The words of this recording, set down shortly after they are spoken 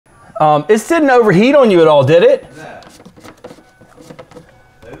It didn't overheat on you at all, did it?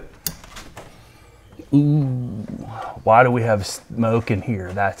 Ooh, why do we have smoke in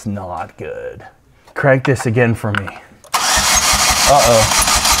here? That's not good. Crank this again for me. Uh-oh.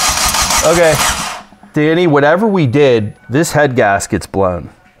 Okay. Danny, whatever we did, this head gasket's blown.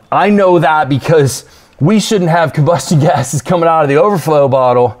 I know that because we shouldn't have combustion gases coming out of the overflow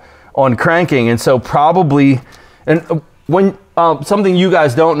bottle on cranking. And so probably, and when something you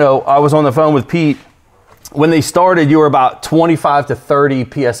guys don't know, I was on the phone with Pete. When they started, you were about 25 to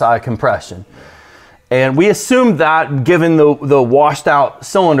 30 PSI compression. And we assumed that given the washed out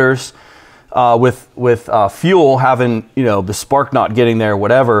cylinders with fuel having, you know, the spark not getting there,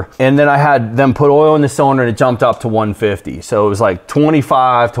 whatever. And then I had them put oil in the cylinder and it jumped up to 150. So it was like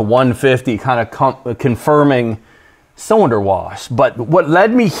 25 to 150 kind of confirming cylinder wash. But what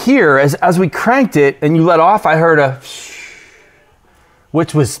led me here is as we cranked it and you let off, I heard a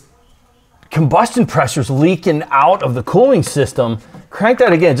which was combustion pressures leaking out of the cooling system. Crank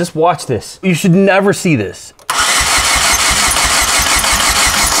that again, just watch this. You should never see this.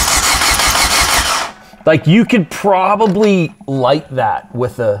 Like you could probably light that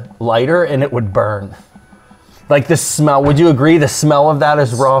with a lighter and it would burn. Like the smell, would you agree the smell of that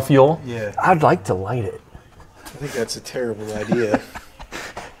is raw fuel? Yeah. I'd like to light it. I think that's a terrible idea.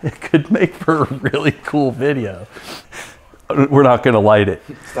 It could make for a really cool video. We're not gonna light it.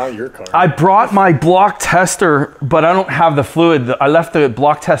 It's not your car. I brought my block tester, but I don't have the fluid. I left the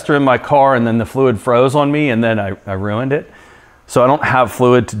block tester in my car and then the fluid froze on me and then I ruined it. So I don't have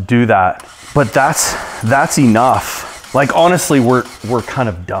fluid to do that. But that's enough. Like honestly, we're kind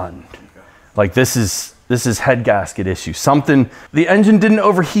of done. Like this is head gasket issue. Something, the engine didn't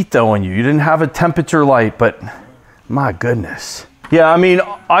overheat though on you. You didn't have a temperature light, but my goodness. Yeah, I mean,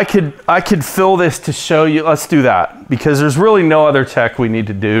 I could fill this to show you. Let's do that because there's really no other check we need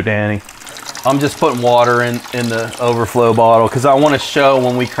to do, Danny. I'm just putting water in the overflow bottle because I want to show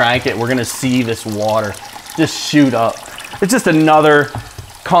when we crank it, we're gonna see this water just shoot up. It's just another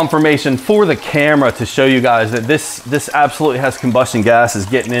confirmation for the camera to show you guys that this absolutely has combustion gases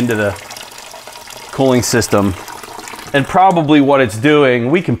getting into the cooling system. And probably what it's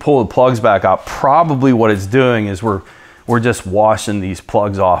doing, we can pull the plugs back out. Probably what it's doing is we're just washing these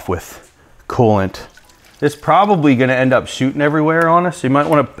plugs off with coolant. It's probably gonna end up shooting everywhere on us. You might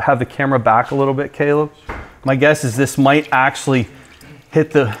wanna have the camera back a little bit, Caleb. My guess is this might actually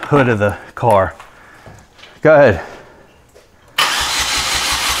hit the hood of the car. Go ahead.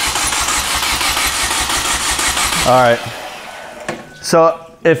 All right.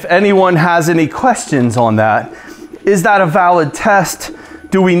 So if anyone has any questions on that, is that a valid test?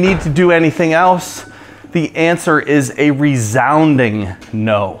 Do we need to do anything else? The answer is a resounding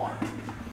no.